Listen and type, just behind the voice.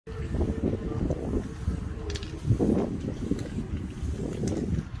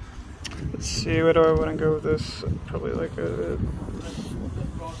see, where do I want to go with this? Probably like a...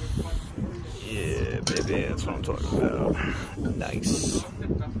 Yeah, baby, that's what I'm talking about. Nice.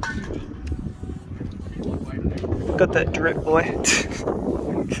 Got that drip, boy.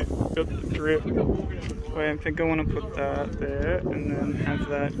 Got the drip. Wait, I think I want to put that there and then have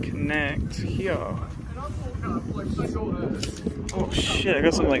that connect here. Oh shit, I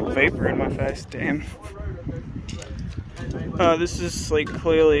got some like vapor in my face, damn. This is like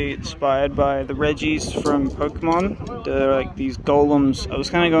clearly inspired by the Reggies from Pokemon. They're like these golems. I was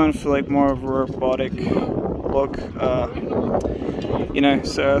kind of going for like more of a robotic look, you know,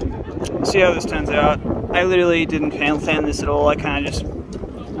 so see how this turns out. I literally didn't plan this at all, I kind of just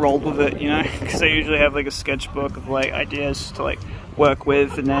rolled with it, you know, because I usually have like a sketchbook of like ideas to like work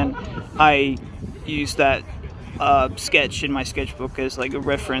with, and then I use that sketch in my sketchbook as like a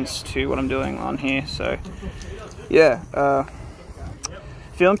reference to what I'm doing on here. So yeah,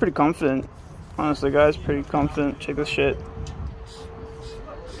 feeling pretty confident, honestly guys, pretty confident. Check this shit.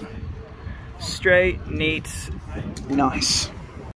 Straight, neat, nice.